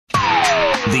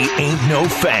The Ain't No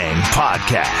Fang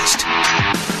podcast.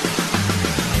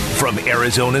 From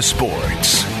Arizona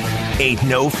Sports, Ain't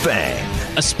No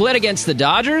Fang. A split against the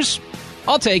Dodgers?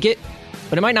 I'll take it,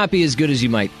 but it might not be as good as you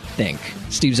might think.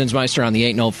 Steve Zinsmeister on the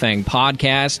Ain't No Fang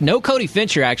podcast. No Cody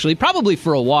Fincher, actually, probably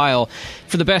for a while,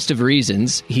 for the best of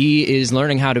reasons. He is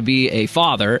learning how to be a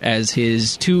father as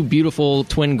his two beautiful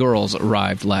twin girls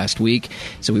arrived last week.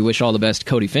 So we wish all the best to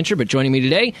Cody Fincher. But joining me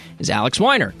today is Alex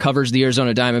Weiner, covers the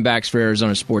Arizona Diamondbacks for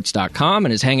ArizonaSports.com,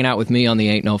 and is hanging out with me on the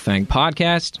Ain't No Fang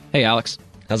podcast. Hey, Alex.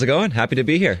 How's it going? Happy to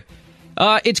be here.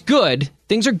 It's good.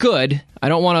 Things are good. I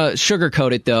don't want to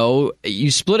sugarcoat it, though. You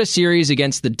split a series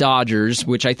against the Dodgers,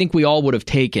 which I think we all would have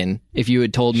taken if you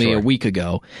had told me a week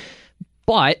ago.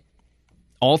 But,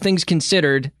 all things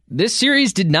considered, this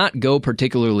series did not go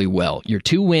particularly well. Your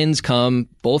two wins come,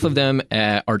 both of them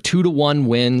are 2-1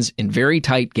 wins in very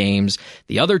tight games.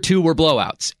 The other two were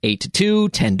blowouts, 8-2,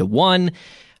 10-1.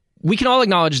 We can all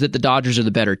acknowledge that the Dodgers are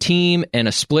the better team, and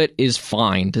a split is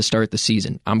fine to start the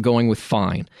season. I'm going with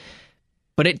fine.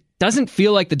 But it doesn't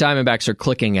feel like the Diamondbacks are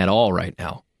clicking at all right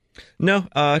now. No,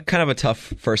 kind of a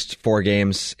tough first four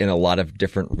games in a lot of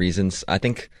different reasons. I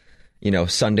think,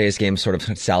 Sunday's game sort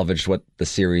of salvaged what the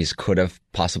series could have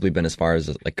possibly been as far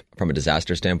as like from a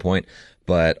disaster standpoint.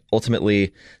 But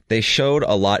ultimately, they showed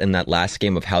a lot in that last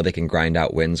game of how they can grind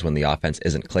out wins when the offense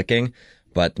isn't clicking.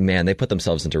 But man, they put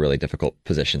themselves into really difficult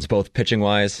positions, both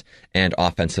pitching-wise and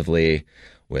offensively,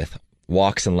 with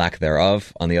walks and lack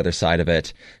thereof on the other side of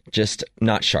it. Just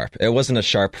not sharp. It wasn't a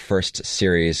sharp first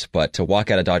series, but to walk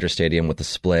out of Dodger Stadium with a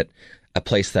split, a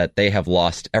place that they have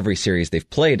lost every series they've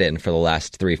played in for the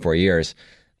last 3-4 years,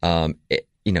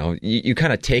 you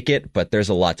kind of take it, but there's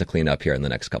a lot to clean up here in the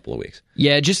next couple of weeks.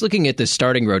 Yeah, just looking at the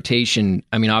starting rotation,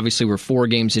 I mean, obviously we're 4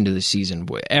 games into the season.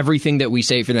 Everything that we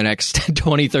say for the next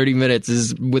 20, 30 minutes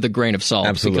is with a grain of salt.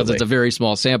 Absolutely. Because it's a very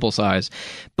small sample size.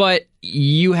 But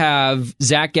you have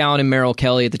Zach Gallen and Merrill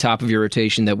Kelly at the top of your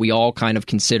rotation that we all kind of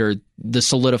consider the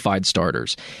solidified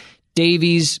starters.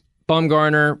 Davies,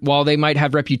 Bumgarner, while they might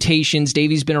have reputations,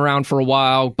 Davies been around for a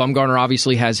while. Bumgarner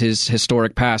obviously has his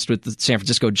historic past with the San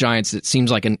Francisco Giants. It seems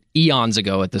like an eons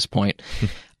ago at this point.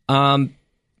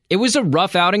 It was a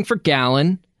rough outing for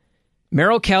Gallen.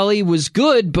 Merrill Kelly was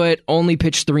good, but only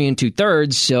pitched 3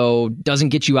 2/3, so doesn't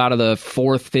get you out of the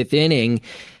 4th, 5th inning.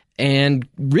 And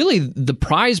really, the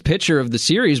prize pitcher of the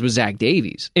series was Zach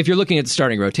Davies. If you're looking at the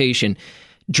starting rotation,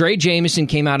 Dre Jameson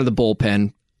came out of the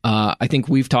bullpen. I think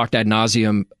we've talked ad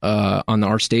nauseum on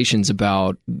our stations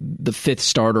about the 5th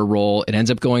starter role. It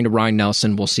ends up going to Ryan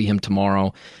Nelson. We'll see him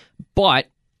tomorrow. But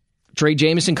Dre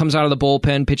Jameson comes out of the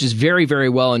bullpen, pitches very, very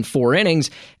well in 4 innings,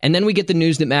 and then we get the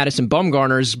news that Madison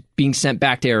Bumgarner is being sent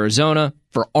back to Arizona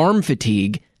for arm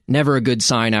fatigue. Never a good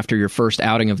sign after your first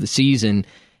outing of the season.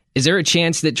 Is there a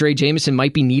chance that Dre Jameson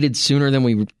might be needed sooner than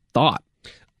we thought?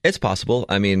 It's possible.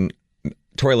 I mean,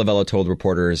 Torey Lovullo told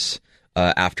reporters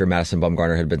after Madison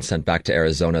Bumgarner had been sent back to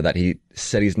Arizona that he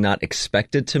said he's not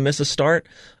expected to miss a start.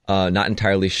 Not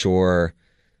entirely sure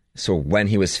so when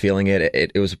he was feeling it.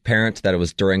 It was apparent that it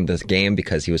was during this game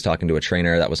because he was talking to a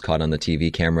trainer that was caught on the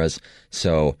TV cameras.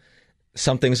 So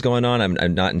something's going on.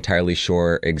 I'm not entirely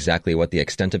sure exactly what the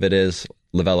extent of it is.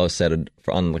 Lovullo said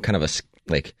on kind of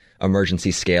a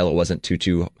emergency scale, it wasn't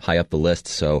too high up the list.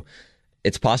 So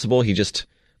it's possible he just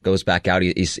goes back out.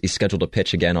 He's scheduled to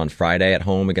pitch again on Friday at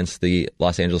home against the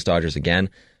Los Angeles Dodgers again.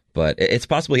 But it's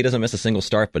possible he doesn't miss a single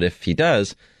start. But if he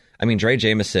does, I mean, Dre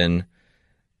Jameson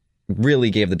really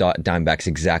gave the Diamondbacks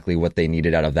exactly what they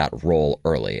needed out of that role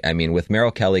early. I mean, with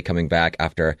Merrill Kelly coming back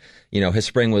after, his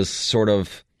spring was sort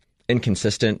of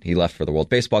inconsistent. He left for the World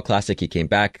Baseball Classic. He came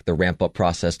back. The ramp-up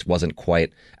process wasn't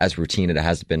quite as routine as it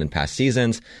has been in past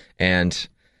seasons. And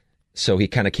so he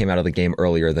kind of came out of the game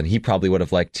earlier than he probably would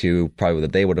have liked to, probably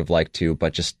that they would have liked to,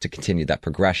 but just to continue that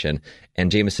progression.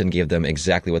 And Jameson gave them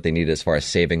exactly what they needed as far as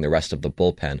saving the rest of the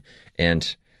bullpen.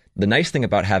 And the nice thing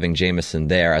about having Jameson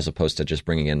there, as opposed to just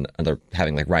bringing in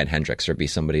having like Ryan Hendricks or be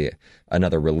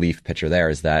another relief pitcher there,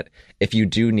 is that if you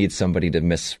do need somebody to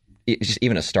miss just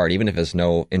even a start, even if there's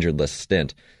no injured list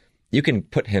stint, you can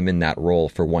put him in that role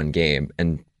for one game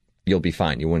and you'll be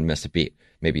fine. You wouldn't miss a beat.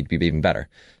 Maybe it'd be even better.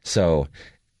 So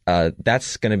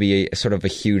that's going to be sort of a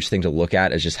huge thing to look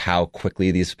at, is just how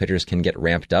quickly these pitchers can get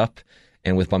ramped up.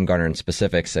 And with Bumgarner in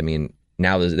specifics, I mean,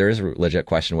 now there is a legit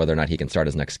question whether or not he can start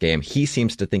his next game. He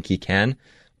seems to think he can,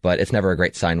 but it's never a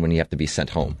great sign when you have to be sent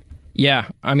home. Yeah,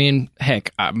 I mean,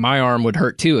 heck, my arm would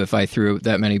hurt too if I threw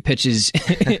that many pitches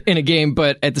in a game.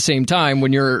 But at the same time,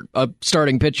 when you're a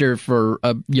starting pitcher for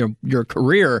your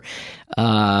career,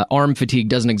 arm fatigue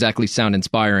doesn't exactly sound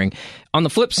inspiring. On the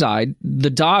flip side, the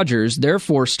Dodgers, their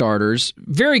 4 starters,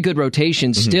 very good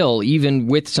rotation still, even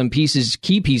with some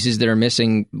key pieces that are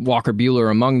missing, Walker Buehler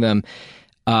among them.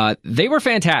 They were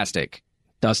fantastic.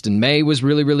 Dustin May was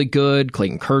really, really good.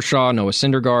 Clayton Kershaw, Noah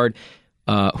Syndergaard.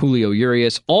 Julio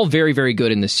Urias, all very, very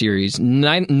good in this series.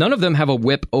 None of them have a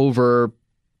whip over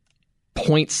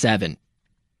 0.7. Yeah.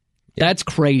 That's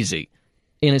crazy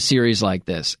in a series like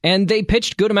this. And they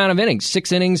pitched good amount of innings,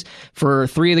 6 innings for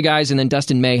 3 of the guys, and then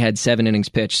Dustin May had 7 innings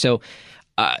pitched. So,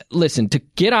 listen, to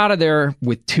get out of there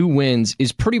with 2 wins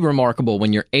is pretty remarkable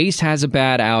when your ace has a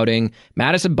bad outing,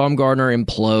 Madison Bumgarner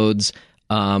implodes,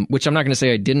 which I'm not going to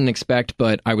say I didn't expect,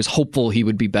 but I was hopeful he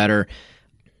would be better.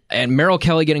 And Merrill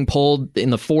Kelly getting pulled in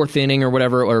the 4th inning or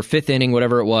whatever, or 5th inning,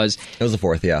 whatever it was. It was the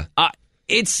 4th, yeah.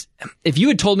 If you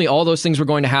had told me all those things were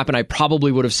going to happen, I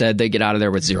probably would have said they get out of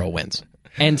there with 0 wins.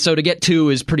 And so to get 2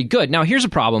 is pretty good. Now, here's a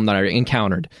problem that I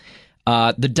encountered.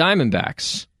 The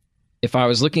Diamondbacks, if I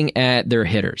was looking at their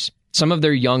hitters, some of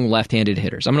their young left-handed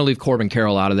hitters, I'm going to leave Corbin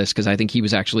Carroll out of this because I think he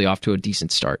was actually off to a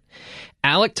decent start.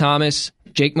 Alec Thomas,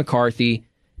 Jake McCarthy,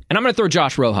 and I'm going to throw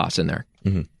Josh Rojas in there.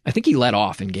 Mm-hmm. I think he led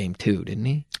off in game 2, didn't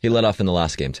he? He led off in the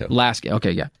last game, too. Last game, okay,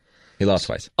 yeah. He lost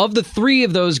twice. Of the 3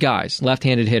 of those guys,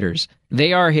 left-handed hitters,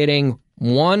 they are hitting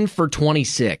 1 for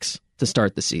 26 to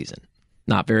start the season.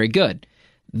 Not very good.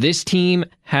 This team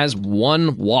has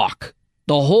 1 walk.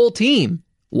 The whole team,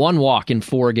 1 walk in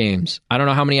 4 games. I don't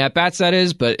know how many at-bats that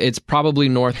is, but it's probably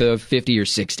north of 50 or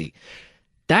 60.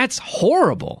 That's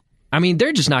horrible. I mean,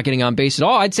 they're just not getting on base at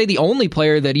all. I'd say the only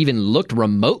player that even looked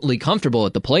remotely comfortable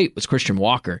at the plate was Christian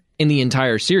Walker in the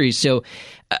entire series. So,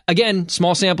 again,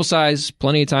 small sample size,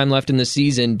 plenty of time left in the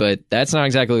season, but that's not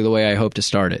exactly the way I hope to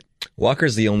start it.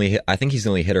 Walker's I think he's the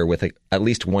only hitter with at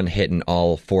least 1 hit in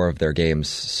all 4 of their games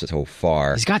so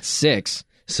far. He's got 6.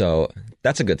 So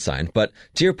that's a good sign. But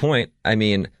to your point, I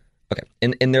mean, okay,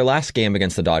 in their last game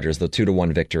against the Dodgers, the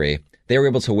 2-1 victory, they were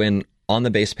able to win on the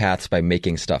base paths by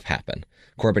making stuff happen.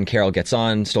 Corbin Carroll gets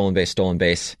on, stolen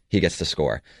base, he gets to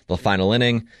score. The final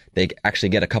inning, they actually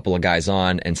get a couple of guys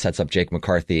on and sets up Jake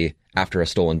McCarthy after a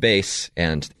stolen base,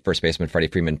 and first baseman Freddie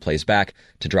Freeman plays back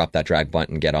to drop that drag bunt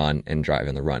and get on and drive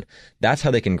in the run. That's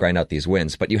how they can grind out these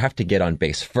wins, but you have to get on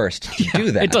base first to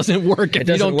do that. It doesn't work if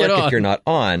you don't get on. If you're not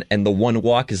on, and the 1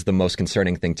 walk is the most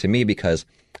concerning thing to me because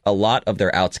a lot of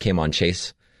their outs came on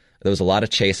chase. There was a lot of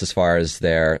chase as far as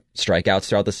their strikeouts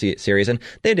throughout the series, and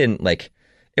they didn't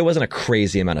it wasn't a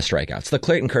crazy amount of strikeouts. The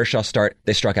Clayton Kershaw start,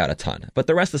 they struck out a ton. But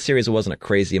the rest of the series, it wasn't a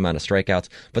crazy amount of strikeouts,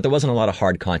 but there wasn't a lot of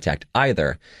hard contact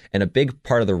either. And a big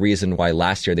part of the reason why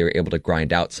last year they were able to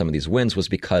grind out some of these wins was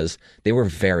because they were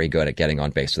very good at getting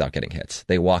on base without getting hits.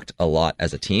 They walked a lot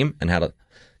as a team and had a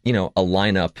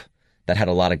lineup that had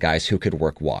a lot of guys who could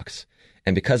work walks.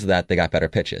 And because of that, they got better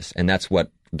pitches. And that's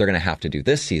what they're going to have to do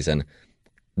this season.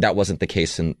 That wasn't the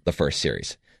case in the first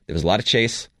series. There was a lot of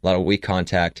chase, a lot of weak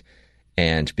contact.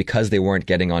 And because they weren't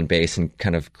getting on base and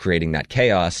kind of creating that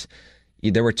chaos,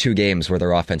 there were 2 games where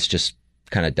their offense just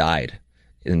kind of died.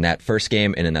 In that first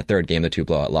game and in that third game, the 2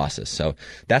 blowout losses. So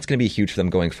that's going to be huge for them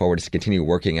going forward, is to continue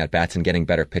working at bats and getting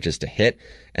better pitches to hit.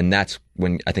 And that's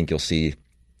when I think you'll see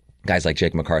guys like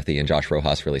Jake McCarthy and Josh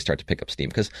Rojas really start to pick up steam,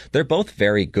 because they're both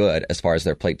very good as far as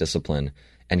their plate discipline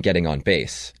and getting on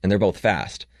base. And they're both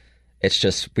fast. It's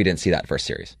just we didn't see that first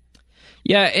series.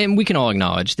 Yeah, and we can all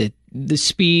acknowledge that the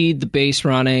speed, the base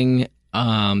running,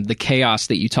 the chaos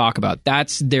that you talk about,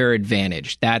 that's their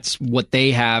advantage. That's what they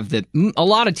have that a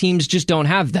lot of teams just don't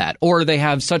have that. Or they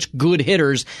have such good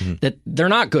hitters that they're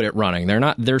not good at running.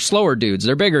 They're slower dudes,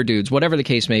 they're bigger dudes, whatever the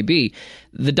case may be.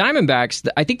 The Diamondbacks,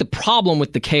 I think the problem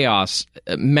with the chaos,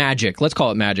 magic, let's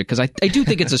call it magic, because I do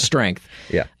think it's a strength.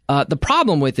 Yeah. The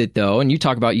problem with it, though, and you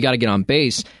talk about you got to get on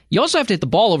base, you also have to hit the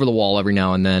ball over the wall every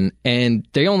now and then. And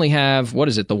they only have,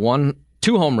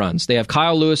 2 home runs. They have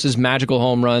Kyle Lewis's magical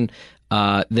home run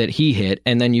that he hit,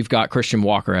 and then you've got Christian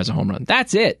Walker as a home run.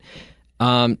 That's it.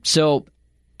 So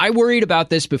I worried about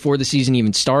this before the season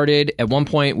even started. At one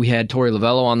point, we had Torey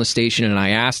Lovello on the station, and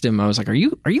I asked him, I was like, are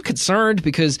you concerned?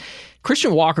 Because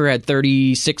Christian Walker had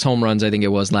 36 home runs, I think it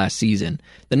was, last season.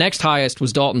 The next highest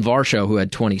was Dalton Varsho, who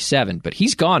had 27, but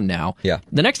he's gone now. Yeah.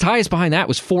 The next highest behind that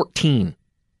was 14.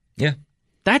 Yeah.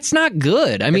 That's not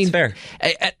good. I mean, fair.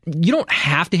 You don't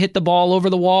have to hit the ball over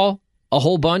the wall a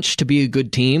whole bunch to be a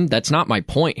good team. That's not my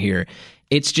point here.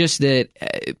 It's just that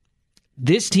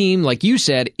this team, like you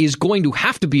said, is going to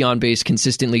have to be on base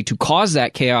consistently to cause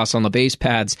that chaos on the base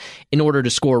paths in order to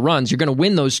score runs. You're going to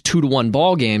win those 2-1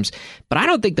 ball games, but I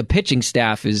don't think the pitching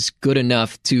staff is good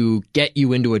enough to get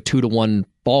you into a 2-1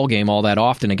 ball game all that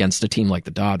often against a team like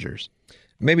the Dodgers.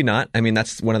 Maybe not. I mean,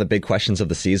 that's one of the big questions of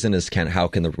the season is how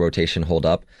can the rotation hold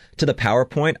up? To the power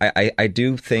point, I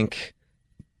do think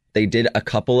they did a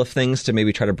couple of things to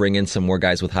maybe try to bring in some more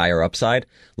guys with higher upside.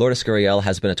 Lourdes Gurriel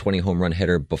has been a 20 home run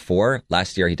hitter before.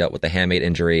 Last year, he dealt with the hamate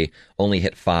injury, only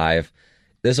hit 5.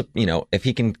 There's if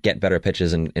he can get better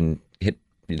pitches and hit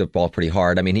the ball pretty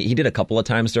hard. I mean, he did a couple of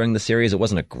times during the series. It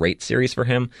wasn't a great series for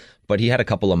him, but he had a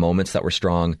couple of moments that were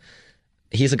strong.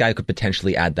 He's a guy who could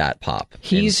potentially add that pop.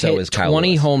 He's so hit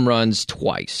 20 home runs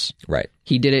twice. Right.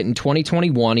 He did it in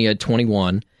 2021. He had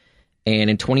 21. And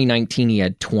in 2019, he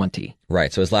had 20.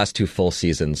 Right. So his last 2 full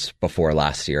seasons before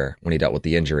last year when he dealt with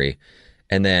the injury.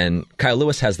 And then Kyle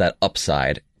Lewis has that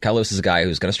upside. Kyle Lewis is a guy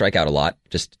who's going to strike out a lot,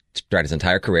 just throughout his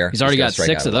entire career. He's already got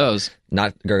 6 of those.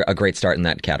 Not a great start in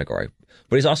that category.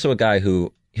 But he's also a guy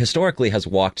who historically has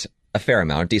walked a fair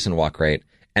amount, decent walk rate,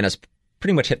 and has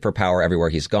pretty much hit for power everywhere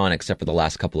he's gone, except for the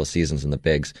last couple of seasons in the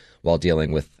bigs while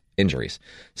dealing with injuries.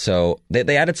 So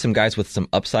they added some guys with some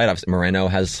upside. Obviously, Moreno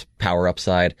has power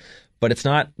upside, but it's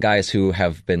not guys who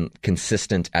have been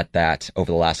consistent at that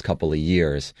over the last couple of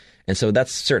years. And so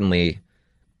that's certainly,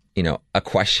 a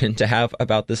question to have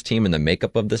about this team and the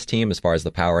makeup of this team as far as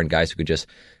the power and guys who could just,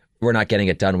 we're not getting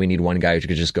it done. We need one guy who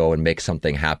could just go and make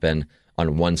something happen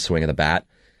on one swing of the bat.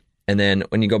 And then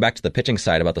when you go back to the pitching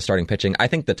side about the starting pitching, I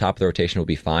think the top of the rotation will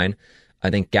be fine. I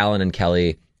think Gallen and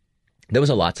Kelly, there was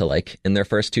a lot to like in their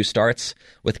first 2 starts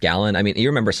with Gallen. I mean, you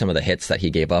remember some of the hits that he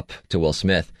gave up to Will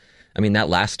Smith. I mean, that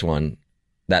last one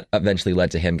that eventually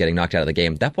led to him getting knocked out of the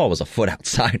game, that ball was a foot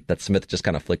outside that Smith just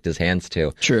kind of flicked his hands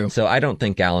to. True. So I don't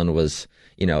think Gallen was,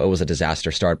 it was a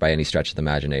disaster start by any stretch of the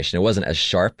imagination. It wasn't as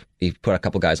sharp. He put a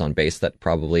couple guys on base that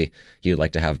probably you'd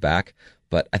like to have back.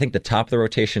 But I think the top of the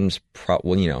rotation's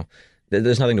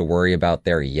there's nothing to worry about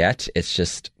there yet. It's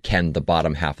just, can the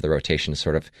bottom half of the rotation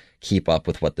sort of keep up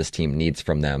with what this team needs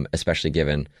from them, especially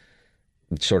given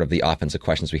sort of the offensive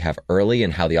questions we have early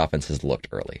and how the offense has looked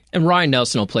early. And Ryan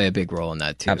Nelson will play a big role in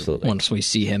that too. Absolutely. Once we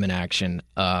see him in action.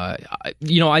 I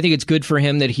think it's good for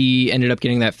him that he ended up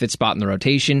getting that fit spot in the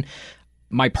rotation.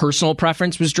 My personal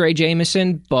preference was Dre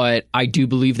Jameson, but I do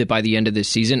believe that by the end of this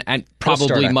season, and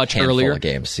probably much earlier,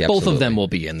 games. Yeah, both of them will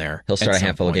be in there. He'll start a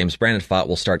handful of games. Brandon Pfaadt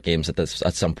will start games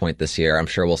at some point this year. I'm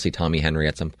sure we'll see Tommy Henry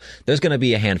at some. There's going to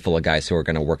be a handful of guys who are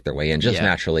going to work their way in just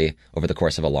naturally over the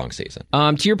course of a long season.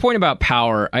 To your point about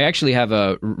power, I actually have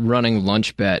a running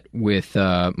lunch bet with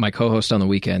my co-host on the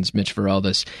weekends, Mitch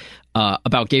Vareldas,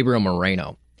 about Gabriel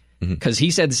Moreno. Because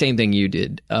he said the same thing you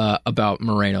did about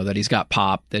Moreno, that he's got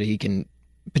pop, that he can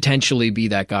potentially be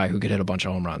that guy who could hit a bunch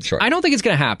of home runs. Sure. I don't think it's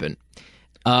going to happen.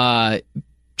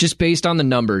 Just based on the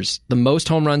numbers, the most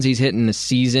home runs he's hit in a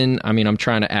season, I mean, I'm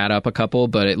trying to add up a couple,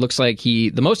 but it looks like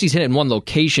the most he's hit in one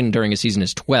location during a season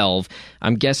is 12.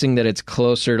 I'm guessing that it's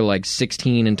closer to like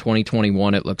 16 in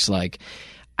 2021, it looks like.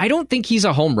 I don't think he's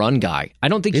a home run guy. I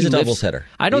don't think he's a doubles hitter.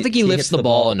 I don't think he lifts the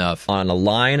ball enough. On a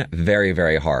line, very,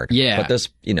 very hard. Yeah. But there's,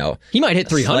 he might hit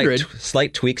 300.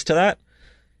 Slight tweaks to that.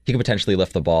 He could potentially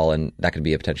lift the ball, and that could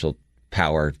be a potential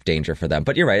power danger for them.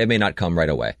 But you're right, it may not come right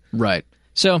away. Right.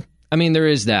 So, I mean, there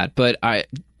is that. But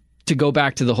to go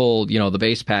back to the whole, the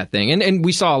base path thing, and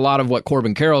we saw a lot of what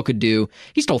Corbin Carroll could do.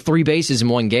 He stole 3 bases in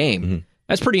one game. Mm-hmm.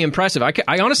 That's pretty impressive. I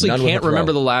honestly can't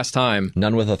remember the last time.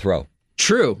 None with a throw.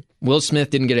 True. Will Smith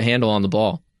didn't get a handle on the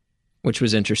ball, which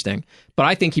was interesting. But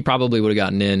I think he probably would have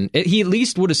gotten in. He at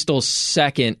least would have stole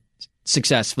second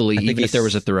successfully, even if there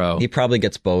was a throw. He probably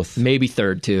gets both. Maybe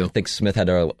third, too. I think Smith had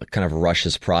to kind of rush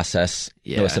his process.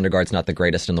 Yeah. Noah Syndergaard's not the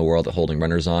greatest in the world at holding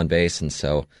runners on base, and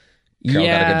so Carroll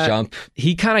got a good jump.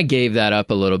 He kind of gave that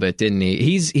up a little bit, didn't he?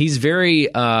 He's very,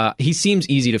 he seems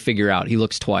easy to figure out. He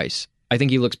looks twice. I think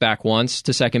he looks back once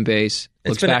to second base,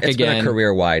 looks back again. It's been a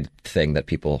career-wide thing that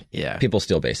people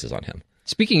steal bases on him.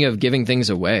 Speaking of giving things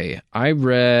away, I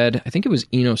think it was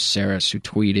Eno Saris who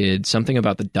tweeted something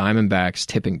about the Diamondbacks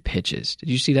tipping pitches. Did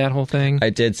you see that whole thing? I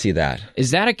did see that.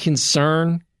 Is that a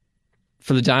concern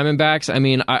for the Diamondbacks? I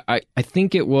mean, I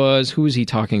think it was, who was he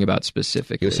talking about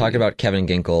specifically? He was talking about Kevin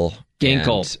Ginkel.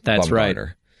 That's right.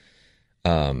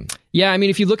 Yeah, I mean,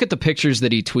 if you look at the pictures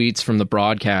that he tweets from the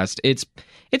broadcast, it's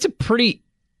a pretty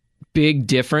big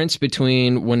difference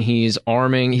between when he's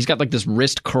arming. He's got like this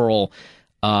wrist curl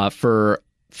for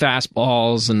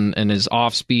fastballs and his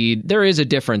off speed. There is a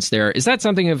difference there. Is that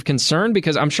something of concern?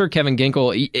 Because I'm sure Kevin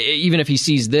Ginkel, even if he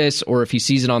sees this or if he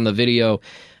sees it on the video,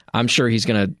 I'm sure he's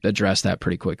going to address that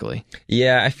pretty quickly.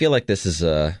 Yeah, I feel like this is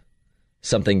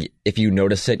something, if you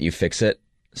notice it, you fix it.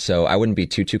 So I wouldn't be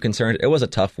too concerned. It was a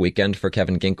tough weekend for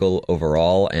Kevin Ginkel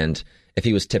overall, and if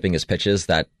he was tipping his pitches,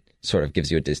 that sort of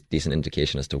gives you a decent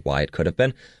indication as to why it could have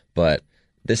been. But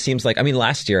this seems like, I mean,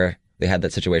 last year they had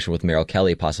that situation with Merrill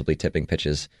Kelly possibly tipping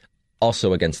pitches,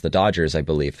 also against the Dodgers, I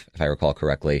believe, if I recall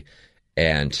correctly.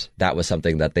 And that was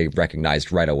something that they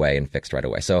recognized right away and fixed right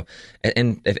away. So,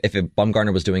 and if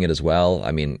Bumgarner was doing it as well,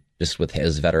 I mean, just with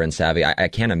his veteran savvy, I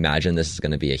can't imagine this is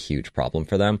going to be a huge problem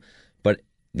for them. But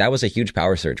that was a huge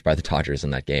power surge by the Dodgers in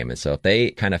that game. And so if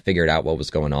they kind of figured out what was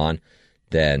going on,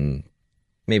 then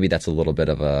maybe that's a little bit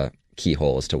of a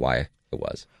keyhole as to why it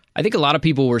was. I think a lot of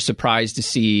people were surprised to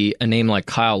see a name like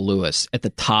Kyle Lewis at the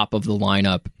top of the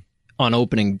lineup on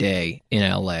opening day in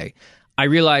LA. I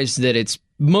realized that it's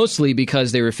mostly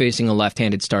because they were facing a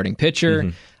left-handed starting pitcher.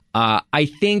 Mm-hmm. I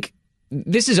think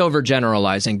this is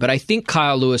overgeneralizing, but I think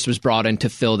Kyle Lewis was brought in to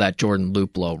fill that Jordan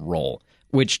Luplow role,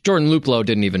 which Jordan Luplow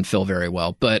didn't even fill very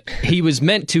well, but he was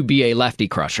meant to be a lefty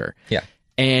crusher. Yeah.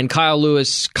 And Kyle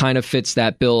Lewis kind of fits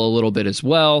that bill a little bit as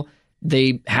well.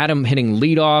 They had him hitting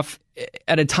leadoff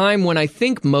at a time when I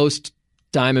think most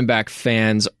Diamondback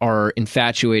fans are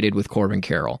infatuated with Corbin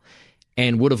Carroll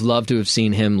and would have loved to have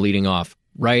seen him leading off.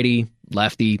 Righty,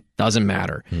 lefty, doesn't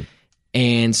matter.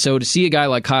 And so to see a guy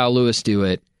like Kyle Lewis do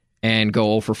it and go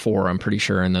 0 for 4, I'm pretty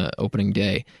sure, in the opening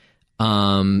day.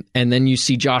 And then you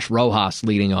see Josh Rojas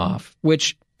leading off,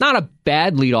 which not a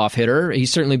bad leadoff hitter.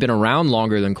 He's certainly been around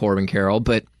longer than Corbin Carroll,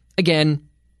 but again,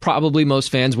 probably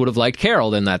most fans would have liked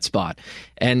Carroll in that spot.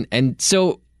 And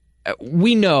so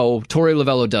we know Torey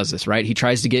Lovello does this, right? He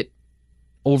tries to get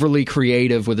overly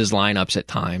creative with his lineups at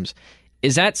times.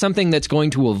 Is that something that's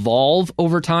going to evolve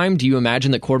over time? Do you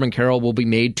imagine that Corbin Carroll will be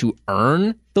made to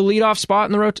earn the leadoff spot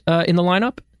in the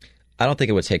lineup? I don't think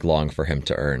it would take long for him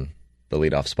to earn the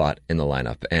leadoff spot in the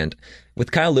lineup. And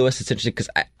with Kyle Lewis, it's interesting because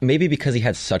maybe because he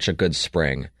had such a good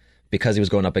spring, because he was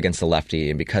going up against the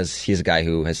lefty, and because he's a guy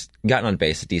who has gotten on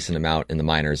base a decent amount in the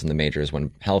minors and the majors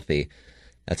when healthy,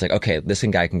 that's like, okay, this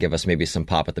guy can give us maybe some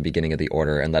pop at the beginning of the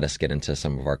order and let us get into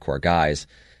some of our core guys.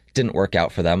 Didn't work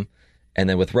out for them. And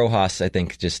then with Rojas, I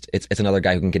think just it's another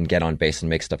guy who can get on base and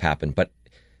make stuff happen. But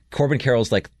Corbin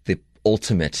Carroll's like the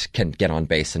ultimate can get on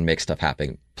base and make stuff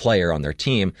happen player on their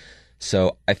team.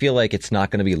 So I feel like it's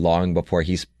not going to be long before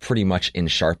he's pretty much in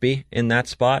Sharpie in that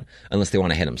spot, unless they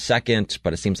want to hit him second.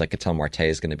 But it seems like Ketel Marte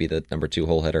is going to be the number 2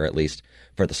 hole hitter, at least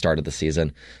for the start of the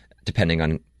season, depending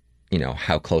on, you know,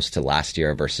 how close to last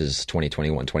year versus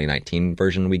 2021, 2019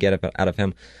 version we get out of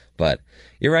him. But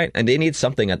you're right. And they need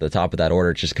something at the top of that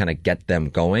order to just kind of get them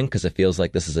going, because it feels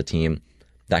like this is a team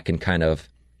that can kind of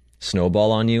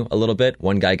snowball on you a little bit.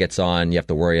 One guy gets on, you have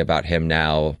to worry about him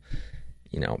now,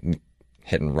 you know,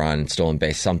 hit and run, stolen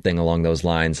base, something along those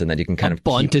lines. And then you can kind of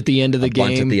bunt at the end of the game.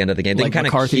 Bunt at the end of the game. They like can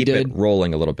kind McCarthy of keep did. it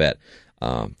rolling a little bit.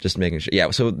 Just making sure. Yeah.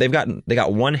 So they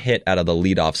got one hit out of the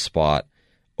leadoff spot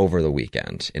over the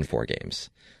weekend in 4 games.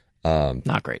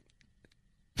 Not great.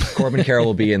 Corbin Carroll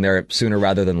will be in there sooner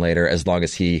rather than later, as long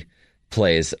as he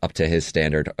plays up to his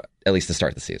standard, at least to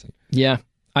start the season. Yeah,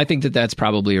 I think that that's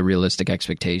probably a realistic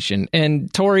expectation.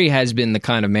 And Torey has been the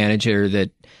kind of manager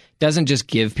that doesn't just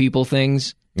give people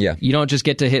things. Yeah. You don't just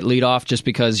get to hit leadoff just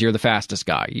because you're the fastest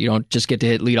guy. You don't just get to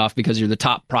hit leadoff because you're the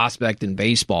top prospect in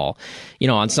baseball. You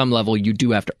know, on some level, you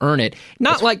do have to earn it.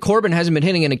 Not like Corbin hasn't been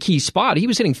hitting in a key spot. He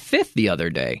was hitting 5th the other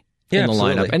day. In the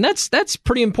lineup. And that's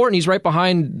pretty important. He's right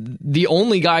behind the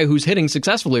only guy who's hitting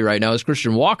successfully right now is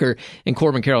Christian Walker, and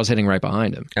Corbin Carroll's hitting right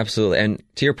behind him. Absolutely. And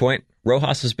to your point,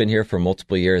 Rojas has been here for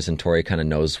multiple years, and Torey kind of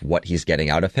knows what he's getting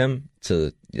out of him,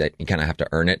 so that you kind of have to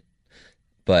earn it.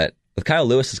 But with Kyle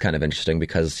Lewis is kind of interesting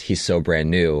because he's so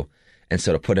brand new, and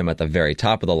so to put him at the very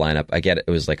top of the lineup, I get it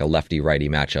was like a lefty-righty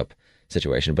matchup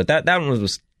situation. But that one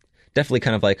was definitely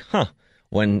kind of like,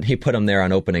 when he put him there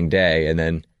on opening day, and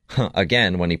then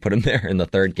again, when he put him there in the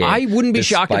 3rd game. I wouldn't be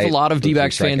shocked if a lot of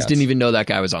D-backs fans didn't even know that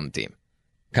guy was on the team.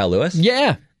 Kyle Lewis?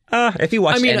 Yeah. If you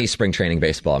watch any spring training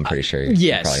baseball, I'm pretty sure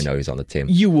you probably know he's on the team.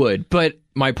 You would. But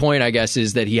my point, I guess,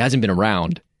 is that he hasn't been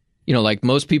around. You know, like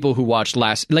most people who watched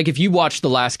if you watched the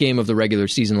last game of the regular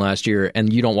season last year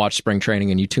and you don't watch spring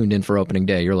training and you tuned in for opening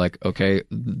day, you're like, okay,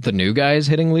 the new guy is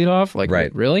hitting leadoff? Like,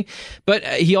 right. Really? But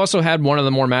he also had one of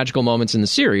the more magical moments in the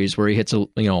series where he hits a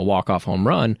walk-off home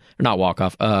run. Or not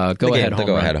walk-off, go-ahead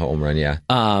home run,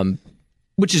 yeah.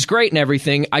 Which is great and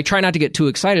everything. I try not to get too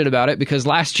excited about it because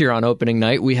last year on opening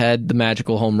night, we had the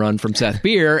magical home run from Seth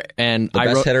Beer. And the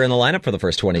best hitter in the lineup for the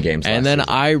first 20 games And then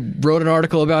season. I wrote an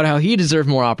article about how he deserved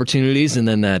more opportunities, and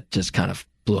then that just kind of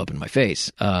blew up in my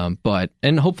face.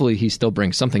 And hopefully he still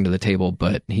brings something to the table,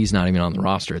 but he's not even on the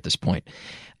roster at this point.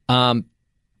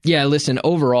 Yeah, listen,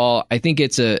 overall, I think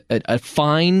it's a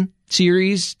fine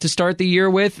series to start the year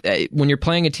with when you're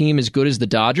playing a team as good as the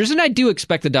Dodgers. And I do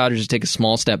expect the Dodgers to take a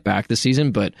small step back this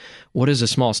season, but what is a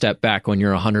small step back when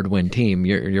you're a 100-win team?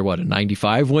 You're what, a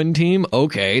 95-win team?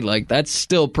 Okay, like that's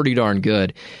still pretty darn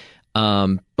good.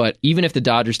 But even if the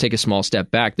Dodgers take a small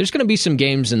step back, there's going to be some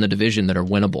games in the division that are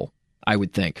winnable, I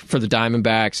would think. For the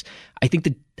Diamondbacks,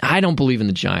 I don't believe in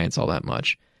the Giants all that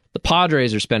much. The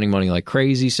Padres are spending money like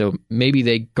crazy, so maybe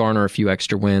they garner a few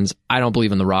extra wins. I don't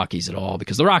believe in the Rockies at all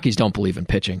because the Rockies don't believe in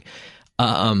pitching.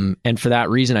 And for that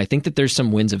reason, I think that there's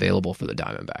some wins available for the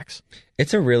Diamondbacks.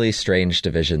 It's a really strange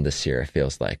division this year, it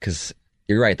feels like, because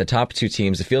you're right. The top two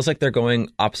teams, it feels like they're going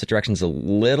opposite directions a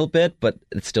little bit, but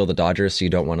it's still the Dodgers, so you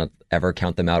don't want to ever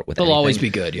count them out with anything. They'll always be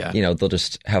good, yeah. They'll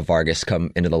just have Vargas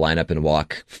come into the lineup and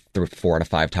walk through 4 out of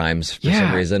 5 times for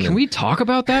some reason. Can we talk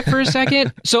about that for a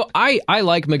second? So I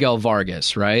like Miguel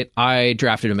Vargas, right? I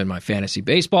drafted him in my fantasy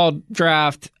baseball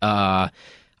draft. I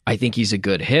think he's a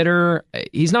good hitter.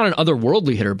 He's not an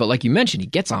otherworldly hitter, but like you mentioned, he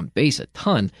gets on base a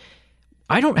ton.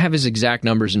 I don't have his exact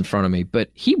numbers in front of me, but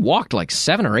he walked like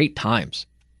 7 or 8 times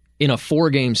in a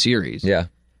 4-game series. Yeah.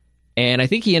 And I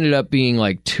think he ended up being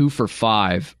like 2 for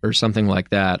 5 or something like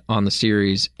that on the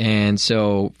series. And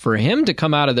so for him to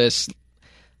come out of this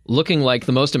looking like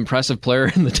the most impressive player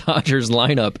in the Dodgers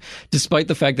lineup, despite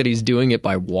the fact that he's doing it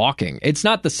by walking, it's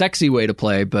not the sexy way to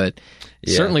play, but it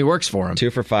certainly works for him.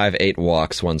 2 for 5, 8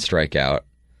 walks, 1 strikeout.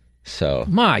 So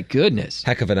my goodness,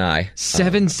 heck of an eye.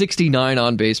 769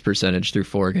 on base percentage through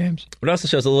 4 games. But it also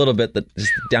shows a little bit that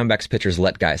just Diamondbacks pitchers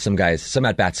let some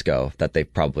at bats go that they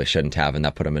probably shouldn't have, and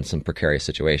that put them in some precarious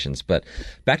situations. But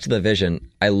back to the division,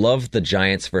 I love the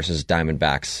Giants versus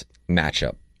Diamondbacks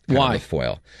matchup. Why? The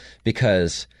foil,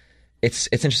 because it's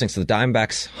interesting. So the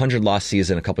Diamondbacks 100-loss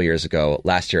season a couple years ago,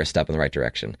 last year a step in the right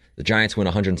direction. The Giants win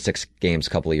 106 games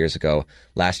a couple of years ago,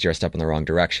 last year a step in the wrong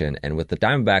direction. And with the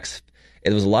Diamondbacks,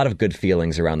 there was a lot of good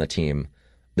feelings around the team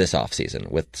this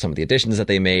offseason with some of the additions that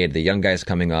they made, the young guys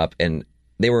coming up, and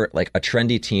they were like a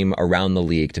trendy team around the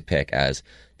league to pick as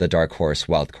the dark horse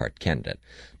wildcard candidate.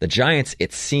 The Giants,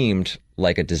 it seemed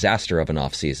like a disaster of an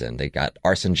offseason. They got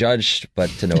Arson Judge, but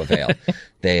to no avail.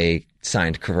 They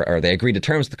they agreed to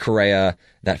terms with Correa,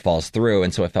 that falls through,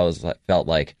 and so it felt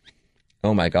like,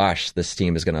 oh my gosh, this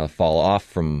team is going to fall off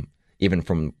from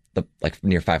the like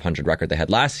near 500 record they had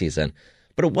last season.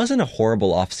 But it wasn't a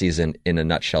horrible offseason in a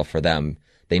nutshell for them.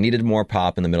 They needed more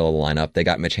pop in the middle of the lineup. They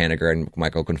got Mitch Haniger and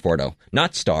Michael Conforto.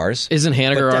 Not stars. Isn't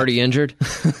Haniger already injured?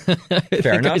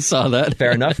 Fair enough. I saw that.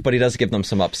 Fair enough, but he does give them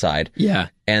some upside. Yeah.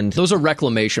 And those are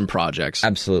reclamation projects.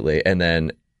 Absolutely. And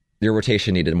then their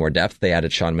rotation needed more depth. They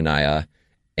added Sean Manaea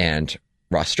and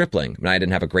Ross Stripling. Manaea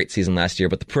didn't have a great season last year,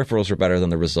 but the peripherals were better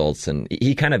than the results. And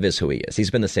he kind of is who he is. He's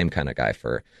been the same kind of guy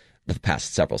for the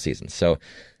past several seasons. So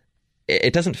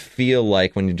it doesn't feel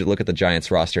like when you look at the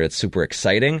Giants roster, it's super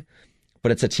exciting,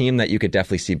 but it's a team that you could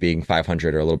definitely see being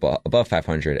 500 or a little bit above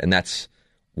 500. And that's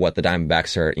what the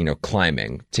Diamondbacks are,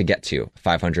 climbing to get to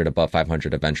 500, above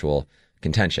 500 eventual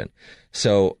contention.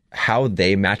 So how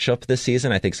they match up this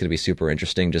season, I think is going to be super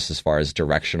interesting just as far as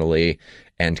directionally.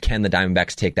 And can the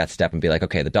Diamondbacks take that step and be like,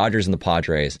 okay, the Dodgers and the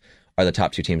Padres are the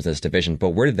top 2 teams in this division,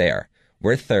 but we're there.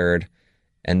 We're third.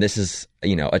 And this is,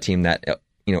 a team that,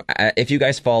 if you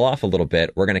guys fall off a little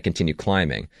bit, we're going to continue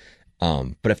climbing.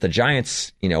 But if the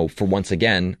Giants, for once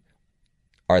again,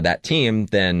 are that team,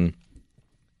 then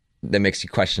that makes you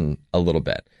question a little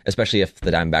bit, especially if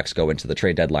the Diamondbacks go into the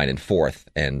trade deadline in 4th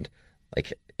and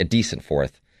like a decent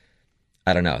 4th.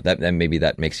 I don't know. That maybe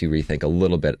that makes you rethink a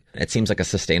little bit. It seems like a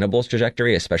sustainable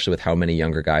trajectory, especially with how many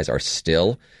younger guys are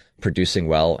still producing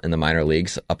well in the minor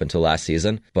leagues up until last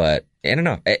season. But I don't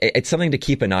know. It's something to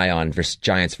keep an eye on versus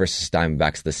Giants versus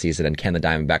Diamondbacks this season. And can the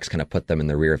Diamondbacks kind of put them in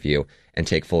the rear view and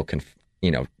take full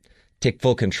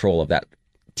control of that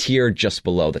tier just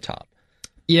below the top?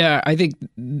 Yeah, I think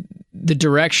the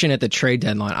direction at the trade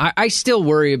deadline, I still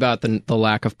worry about the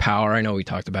lack of power. I know we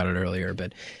talked about it earlier,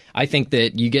 but I think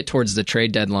that you get towards the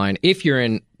trade deadline, if you're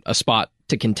in a spot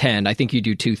to contend, I think you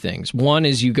do 2 things. One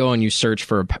is you go and you search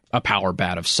for a power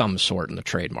bat of some sort in the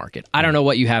trade market. I don't know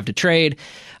what you have to trade.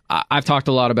 I've talked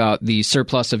a lot about the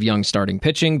surplus of young starting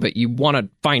pitching, but you want to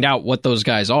find out what those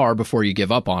guys are before you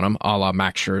give up on them, a la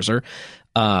Max Scherzer.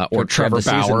 Or Trevor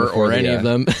Bauer or any of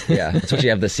them. Yeah, that's what you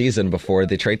have the season before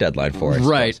the trade deadline for.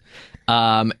 Right.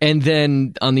 And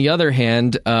then on the other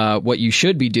hand, what you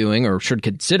should be doing or should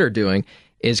consider doing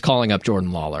is calling up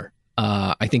Jordan Lawler.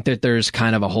 I think that there's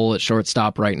kind of a hole at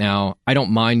shortstop right now. I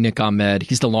don't mind Nick Ahmed.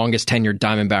 He's the longest tenured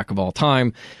Diamondback of all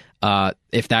time.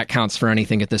 If that counts for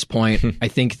anything at this point, I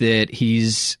think that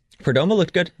he's... Perdomo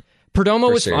looked good.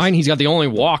 Perdomo was fine. He's got the only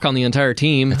walk on the entire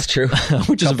team. That's true.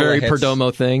 Which is a very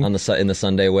Perdomo thing. In the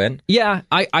Sunday win. Yeah,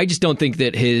 I just don't think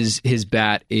that his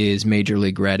bat is major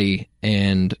league ready.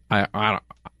 And I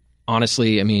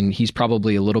honestly, I mean, he's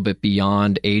probably a little bit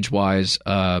beyond age-wise,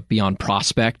 beyond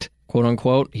prospect, quote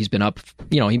unquote. He's been up,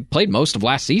 he played most of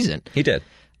last season. He did.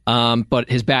 But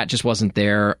his bat just wasn't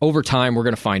there. Over time, we're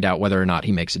going to find out whether or not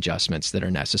he makes adjustments that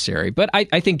are necessary. But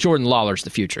I think Jordan Lawler's the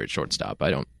future at shortstop. I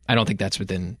don't think that's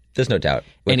within There's no doubt.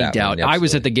 Any doubt. I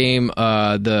was at the game,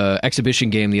 the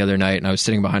exhibition game the other night, and I was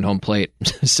sitting behind home plate,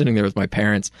 sitting there with my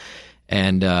parents.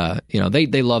 And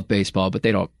they love baseball, but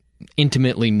they don't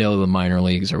intimately know the minor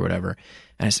leagues or whatever.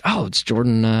 And I said, "Oh, it's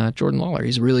Jordan Lawler.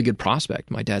 He's a really good prospect."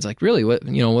 My dad's like, "Really?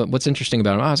 What's interesting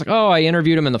about him?" I was like, "Oh, I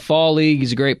interviewed him in the fall league.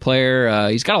 He's a great player.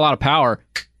 He's got a lot of power."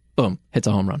 Boom, hits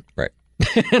a home run. Right.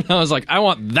 And I was like, "I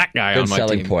want that guy on my team." Good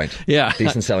selling point. Yeah,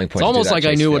 decent selling point. It's almost like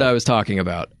I knew what I was talking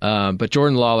about. But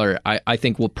Jordan Lawler, I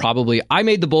think will probably. I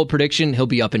made the bold prediction he'll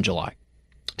be up in July.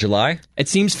 July? It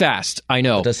seems fast, I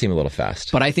know. It does seem a little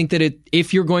fast. But I think that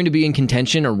if you're going to be in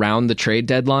contention around the trade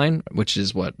deadline, which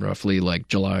is roughly like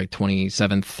July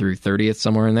 27th through 30th,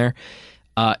 somewhere in there,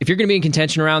 if you're going to be in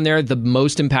contention around there, the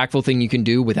most impactful thing you can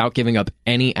do without giving up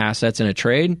any assets in a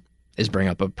trade is bring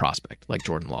up a prospect like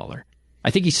Jordan Lawler.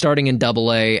 I think he's starting in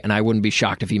Double-A, and I wouldn't be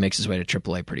shocked if he makes his way to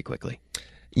Triple-A pretty quickly.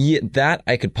 Yeah, that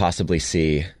I could possibly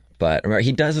see. But remember,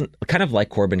 he doesn't, kind of like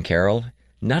Corbin Carroll,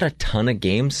 not a ton of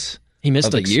games. He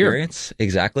missed a year.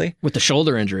 Exactly. With the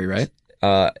shoulder injury, right?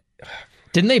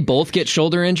 Didn't they both get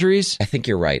shoulder injuries? I think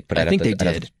you're right, but I think they did.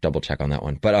 I'd have to double check on that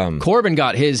one. But Corbin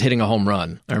got his hitting a home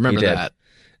run. I remember that.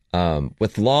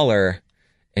 With Lawler,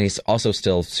 and he's also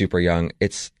still super young.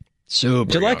 It's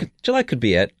super young. July could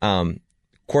be it.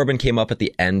 Corbin came up at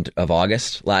the end of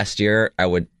August last year. I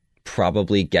would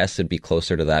probably guess it'd be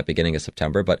closer to that beginning of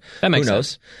September, but who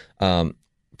knows?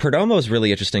 Perdomo is really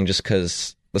interesting just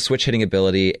because the switch hitting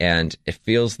ability, and it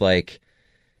feels like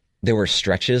there were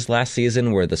stretches last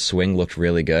season where the swing looked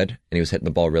really good and he was hitting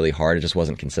the ball really hard. It just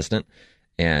wasn't consistent.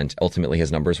 And ultimately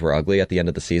his numbers were ugly at the end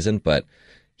of the season, but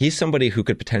he's somebody who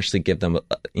could potentially give them,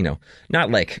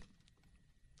 not like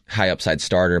high upside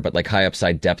starter, but like high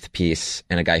upside depth piece,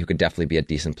 and a guy who could definitely be a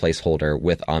decent placeholder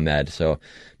with Ahmed. So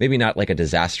maybe not like a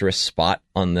disastrous spot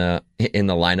in the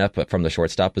lineup, but from the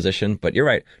shortstop position. But you're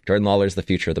right, Jordan Lawler's the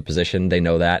future of the position. They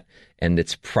know that, and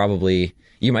it's probably,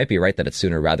 you might be right that it's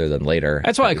sooner rather than later.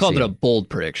 That's why I called it a bold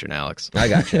prediction, Alex. I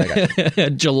got you.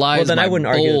 July's then my I wouldn't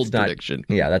argue bold it's not, prediction.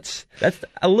 Yeah, that's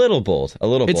a little bold. A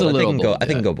little bold. It's a little bold. I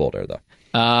think can go bolder though.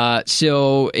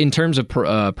 So in terms of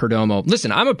Perdomo,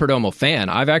 listen, I'm a Perdomo fan.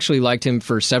 I've actually liked him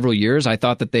for several years. I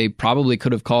thought that they probably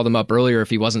could have called him up earlier if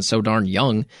he wasn't so darn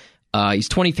young. He's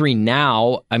 23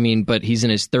 now. But he's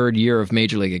in his third year of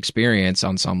major league experience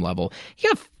on some level. He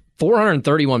got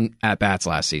 431 at-bats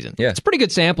last season. Yeah. It's a pretty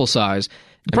good sample size.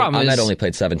 The problem is Ahmed only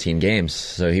played 17 games,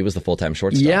 so he was the full-time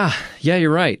shortstop. Yeah,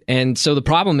 you're right. And so the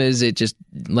problem is, it just,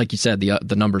 like you said,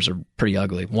 the numbers are pretty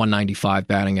ugly. 195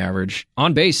 batting average.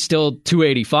 On base, still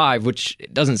 285, which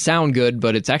doesn't sound good,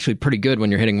 but it's actually pretty good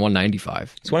when you're hitting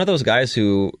 195. It's one of those guys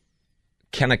who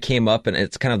kind of came up, and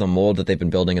it's kind of the mold that they've been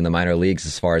building in the minor leagues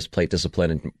as far as plate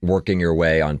discipline and working your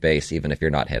way on base, even if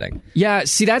you're not hitting. Yeah,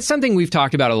 see, that's something we've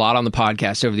talked about a lot on the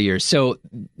podcast over the years. So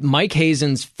Mike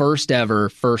Hazen's first ever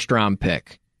first-round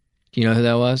pick, do you know who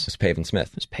that was? It's Pavin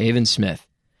Smith. It's Pavin Smith.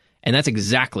 And that's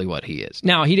exactly what he is.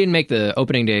 Now, he didn't make the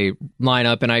opening day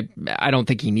lineup, and I don't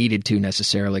think he needed to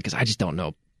necessarily, because I just don't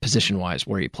know position-wise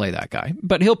where you play that guy.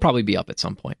 But he'll probably be up at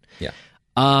some point. Yeah.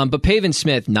 But Pavin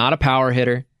Smith, not a power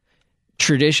hitter,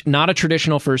 not a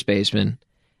traditional first baseman.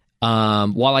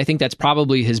 While I think that's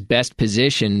probably his best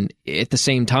position, at the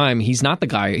same time, he's not the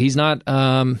guy. He's not,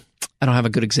 I don't have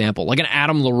a good example, like an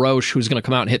Adam LaRoche who's going to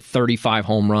come out and hit 35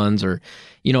 home runs or,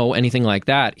 anything like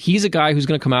that. He's a guy who's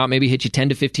going to come out, maybe hit you 10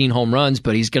 to 15 home runs,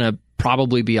 but he's going to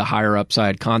probably be a higher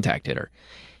upside contact hitter.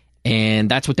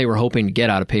 And that's what they were hoping to get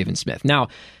out of Pavin Smith. Now,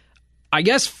 I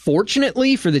guess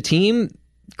fortunately for the team,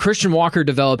 Christian Walker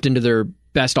developed into their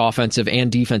best offensive and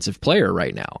defensive player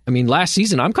right now. Last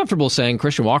season, I'm comfortable saying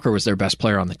Christian Walker was their best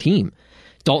player on the team.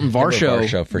 Dalton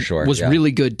Varsho for sure, was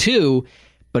really good too,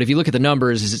 but if you look at the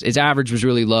numbers, his average was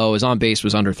really low. His on-base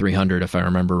was under 300, if I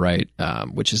remember right,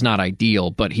 which is not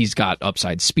ideal, but he's got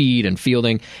upside speed and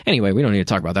fielding. Anyway, we don't need to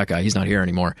talk about that guy. He's not here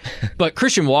anymore. But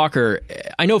Christian Walker,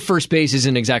 I know first base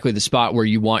isn't exactly the spot where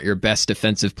you want your best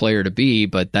defensive player to be,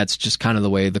 but that's just kind of the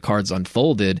way the cards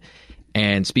unfolded.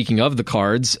 And speaking of the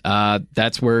cards,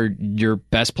 that's where your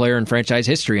best player in franchise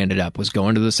history ended up, was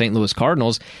going to the St. Louis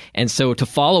Cardinals. And so to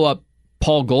follow up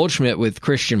Paul Goldschmidt with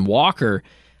Christian Walker,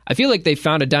 I feel like they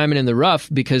found a diamond in the rough,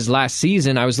 because last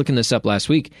season, I was looking this up last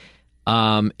week,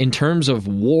 In terms of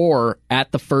WAR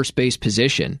at the first base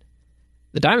position,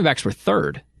 the Diamondbacks were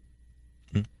third.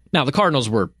 Now, the Cardinals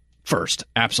were first,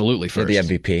 absolutely first. The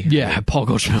MVP. Yeah, Paul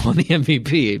Goldschmidt won the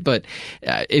MVP. But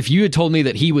if you had told me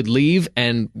that he would leave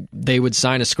and they would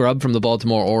sign a scrub from the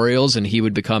Baltimore Orioles and he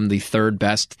would become the third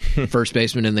best first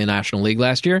baseman in the National League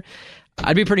last year,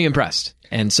 I'd be pretty impressed.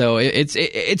 And so it's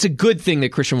a good thing that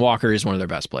Christian Walker is one of their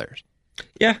best players.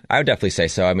 Yeah, I would definitely say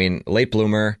so. I mean, late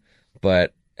bloomer,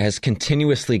 but has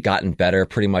continuously gotten better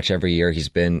pretty much every year he's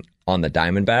been on the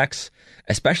Diamondbacks,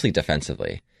 especially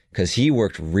defensively, because he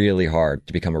worked really hard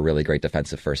to become a really great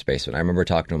defensive first baseman. I remember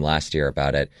talking to him last year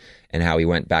about it and how he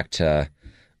went back to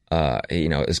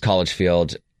his college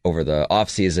field over the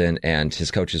offseason, and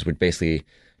his coaches would basically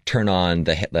turn on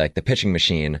the pitching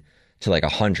machine to like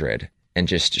 100 and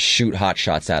just shoot hot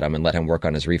shots at him and let him work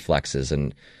on his reflexes.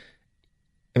 And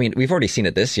I mean, we've already seen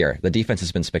it this year. The defense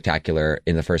has been spectacular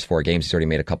in the first 4 games. He's already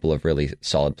made a couple of really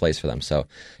solid plays for them. So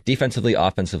defensively,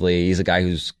 offensively, he's a guy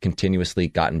who's continuously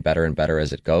gotten better and better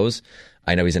as it goes.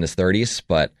 I know he's in his 30s,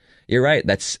 but you're right.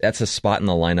 That's a spot in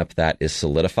the lineup that is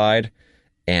solidified,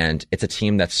 and it's a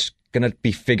team that's going to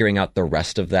be figuring out the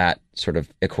rest of that sort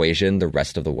of equation the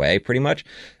rest of the way, pretty much.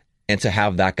 And to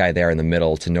have that guy there in the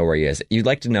middle to know where he is, you'd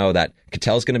like to know that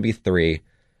Ketel's going to be 3,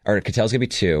 or Ketel's going to be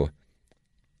 2.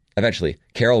 Eventually,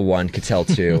 Carroll 1, Ketel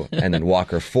 2, and then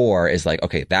Walker 4 is like,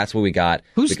 okay, that's what we got.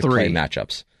 Who's we can 3 play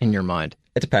matchups in your mind?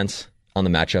 It depends on the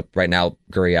matchup. Right now,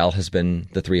 Gurriel has been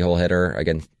the 3-hole hitter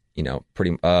again.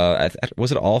 Pretty.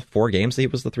 Was it all 4 games that he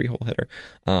was the 3-hole hitter?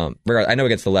 I know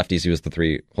against the lefties he was the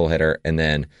 3-hole hitter, and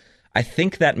then I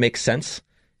think that makes sense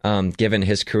given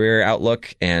his career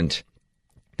outlook, and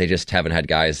they just haven't had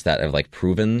guys that have like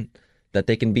proven that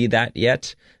they can be that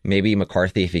yet. Maybe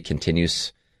McCarthy, if he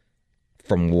continues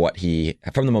from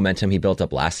the momentum he built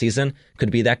up last season,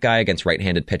 could be that guy against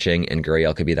right-handed pitching, and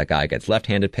Gurriel could be that guy against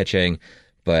left-handed pitching.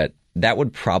 But that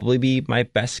would probably be my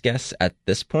best guess at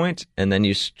this point, and then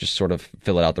you just sort of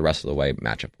fill it out the rest of the way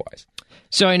matchup-wise.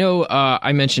 So I know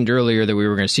I mentioned earlier that we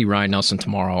were going to see Ryan Nelson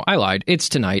tomorrow. I lied. It's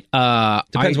tonight.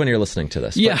 Depends when you're listening to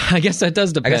this. Yeah, I guess that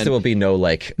does depend. I guess there will be no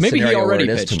maybe he already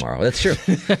where it pitched is tomorrow. That's true.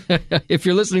 If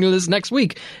you're listening to this next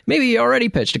week, maybe he already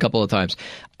pitched a couple of times.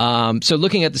 So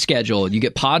looking at the schedule, you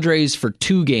get Padres for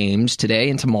 2 games today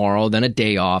and tomorrow, then a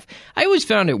day off. I always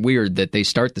found it weird that they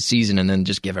start the season and then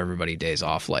just give everybody days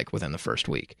off like within the first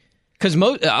week. Because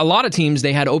a lot of teams,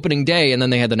 they had opening day and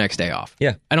then they had the next day off.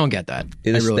 Yeah. I don't get that.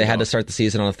 They had to start the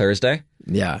season on a Thursday.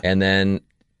 Yeah. And then,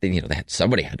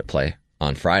 somebody had to play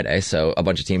on Friday. So a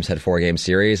bunch of teams had 4-game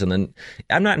series. And then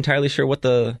I'm not entirely sure what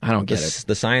the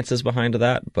science is behind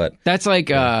that. But that's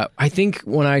like, I think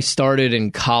when I started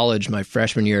in college, my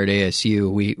freshman year at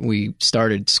ASU, we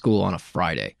started school on a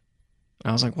Friday.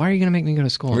 I was like, why are you going to make me go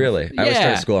to school? Really? I always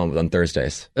start school on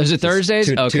Thursdays. Is it Thursdays?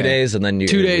 2 days and then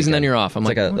 2 days and then you're off. I'm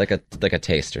like a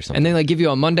taste or something. And they give you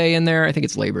a Monday in there. I think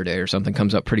it's Labor Day or something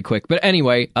comes up pretty quick. But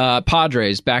anyway,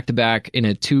 Padres back-to-back in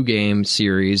a 2-game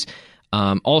series.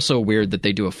 Also weird that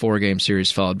they do a 4-game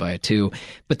series followed by a 2.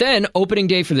 But then opening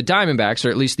day for the Diamondbacks, or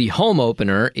at least the home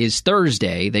opener, is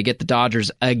Thursday. They get the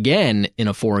Dodgers again in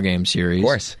a 4-game series. Of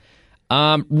course.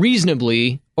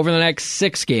 Reasonably, over the next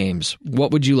 6 games,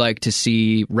 what would you like to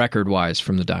see record-wise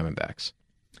from the Diamondbacks?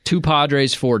 2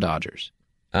 Padres, 4 Dodgers.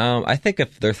 I think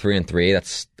if they're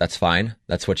 3-3, that's fine.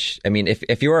 That's what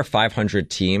if you're a 500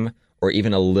 team or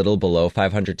even a little below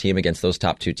 500 team against those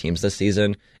top 2 teams this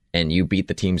season, and you beat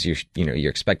the teams you're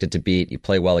expected to beat, you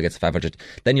play well against 500,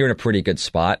 then you're in a pretty good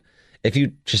spot. If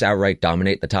you just outright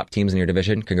dominate the top teams in your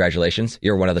division, congratulations,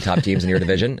 you're one of the top teams in your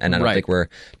division, and I don't think we're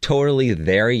totally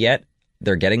there yet.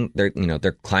 They're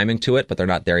climbing to it, but they're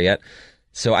not there yet.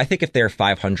 So I think if they're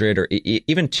 500 or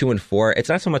even 2-4, it's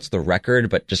not so much the record,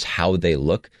 but just how they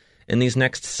look in these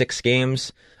next 6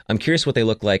 games. I'm curious what they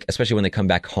look like, especially when they come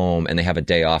back home and they have a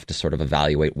day off to sort of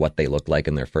evaluate what they look like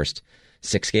in their first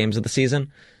 6 games of the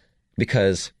season.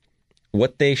 Because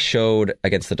what they showed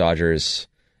against the Dodgers,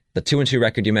 the 2-2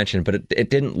 record you mentioned, but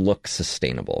it didn't look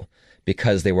sustainable.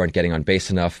 Because they weren't getting on base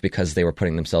enough, because they were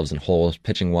putting themselves in holes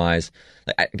pitching-wise.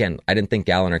 I didn't think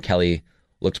Gallen or Kelly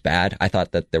looked bad. I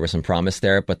thought that there was some promise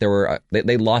there, but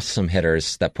they lost some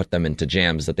hitters that put them into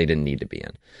jams that they didn't need to be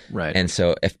in. Right. And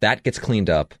so if that gets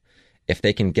cleaned up, if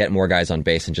they can get more guys on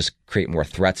base and just create more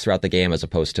threats throughout the game as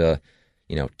opposed to,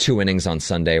 2 innings on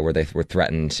Sunday where they were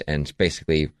threatened and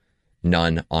basically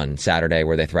none on Saturday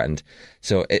where they threatened.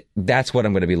 So that's what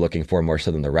I'm going to be looking for more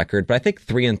so than the record. But I think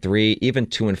 3-3, even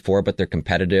 2-4, but they're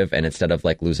competitive. And instead of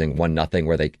like losing 1-0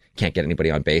 where they can't get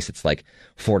anybody on base, it's like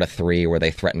 4-3 where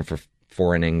they threaten for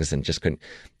 4 innings and just couldn't.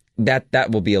 That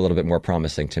will be a little bit more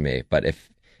promising to me. But if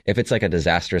If it's like a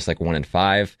disastrous, like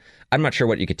 1-5, I'm not sure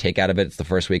what you could take out of it. It's the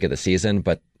first week of the season,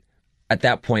 but at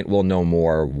that point, we'll know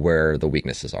more where the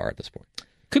weaknesses are at this point.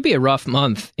 Could be a rough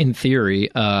month in theory.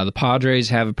 The Padres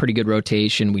have a pretty good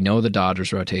rotation. We know the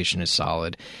Dodgers' rotation is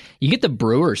solid. You get the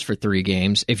Brewers for 3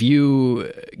 games. If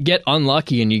you get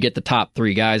unlucky and you get the top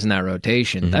 3 guys in that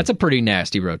rotation, that's a pretty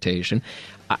nasty rotation.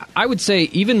 I would say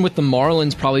even with the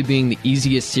Marlins probably being the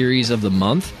easiest series of the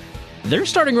month, their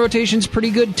starting rotation's pretty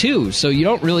good too. So you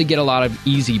don't really get a lot of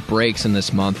easy breaks in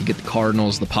this month. You get the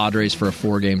Cardinals, the Padres for a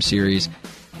 4-game series,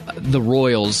 the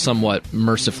Royals somewhat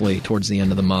mercifully towards the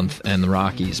end of the month, and the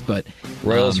Rockies. But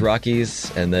Royals,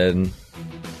 Rockies, and then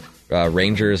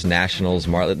Rangers, Nationals,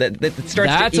 Marlins. That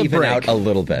starts to even out a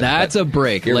little bit. That's a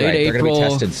break. You're Late right. April, they're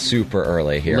going to be tested super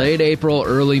early here. Late April,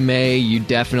 early May, you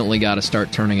definitely got to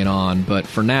start turning it on. But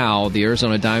for now, the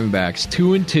Arizona Diamondbacks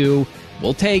 2-2.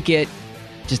 We'll take it.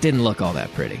 Just didn't look all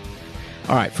that pretty.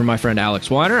 All right, for my friend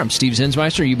Alex Weiner, I'm Steve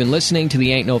Zinsmeister. You've been listening to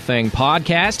the Ain't No Fang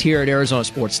podcast here at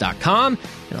ArizonaSports.com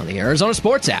and on the Arizona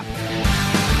Sports app.